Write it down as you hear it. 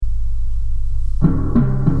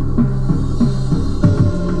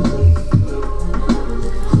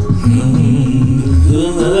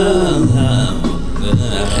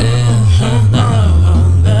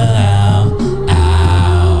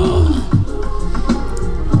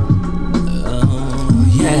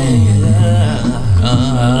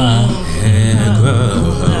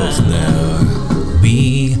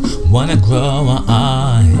gotta grow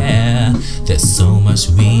our hair. There's so much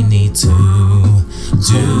we need to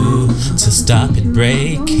do to stop it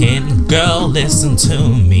breaking. Girl, listen to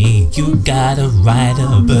me. You gotta write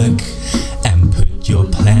a book and put your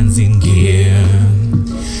plans in gear.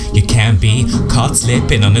 You can't be caught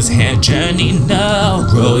slipping on this hair journey. No,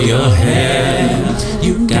 grow your hair.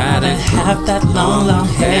 You gotta have that long, long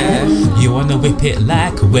hair. You wanna whip it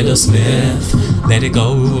like Willow Smith. Let it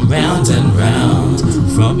go round and round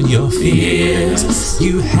from your fears.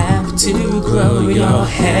 You have to grow your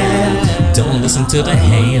hair. Don't listen to the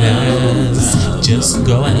haters. Just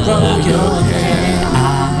go and grow your hair.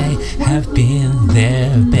 I have been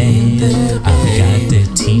there, babe. I've got the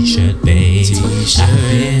t-shirt, babe. I've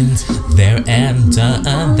been there and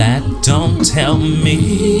done that. Don't tell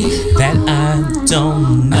me that I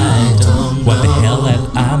don't know what the hell that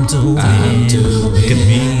I'm doing. Look at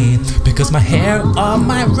me, because my hair on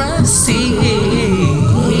my rusty.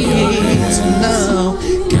 No,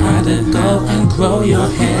 gotta go and grow your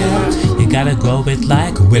hair. You gotta grow it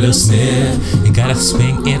like Willow Smith. You gotta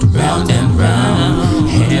swing it round and round.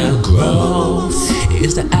 Hair growth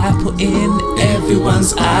is the apple in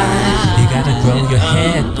everyone's eye. You gotta grow your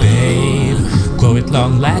hair, babe. Grow it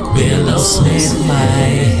long like Willow Smith. My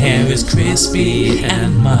hair is crispy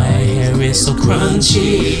and my hair is so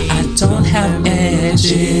crunchy. I don't have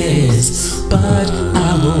edges, but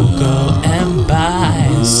I will go and buy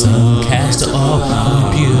some castor oil from the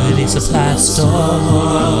beauty supply store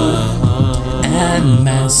and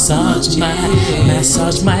massage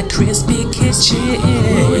my crispy kitchen.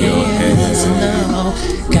 No,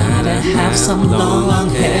 gotta have some long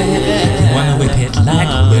hair. You wanna whip it like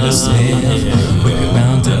Willow Smith. Whip it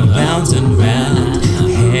round and round and round.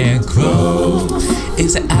 Hair growth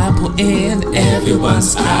is an apple in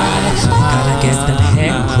everyone's eye. You gotta get that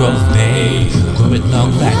hair growth, babe. Grow it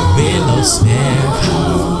long like Willow Smith.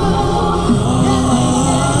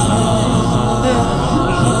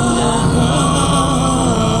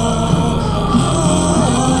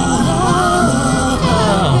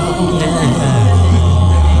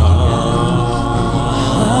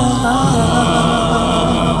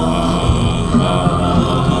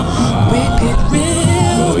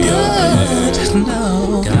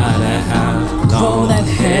 Grow that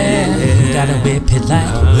hair. Gotta whip it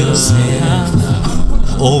like Willow Smith.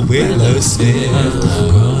 Oh, Willow Smith.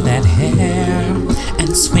 Grow that hair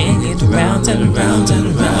and swing it round and round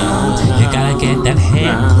and round. You gotta get that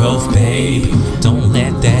hair growth, babe. Don't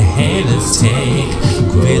let the haters take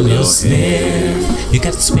Willow Smith. You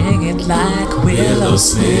gotta swing it like Willow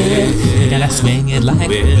Smith. You gotta swing it like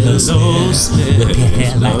Willow Smith. Whip your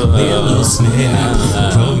hair like Willow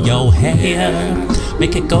Smith. Grow your hair.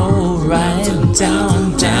 Make it go right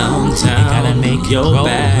down, down. You gotta make it grow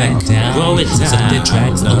right down. So it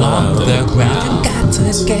drags along the ground. You got to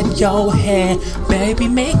get your hair, baby,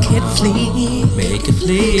 make it flee. Make it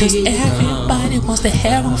flee. Cause everybody wants the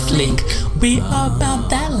hair on fleek. We are about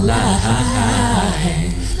that life.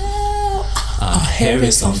 Our hair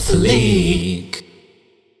is on fleek.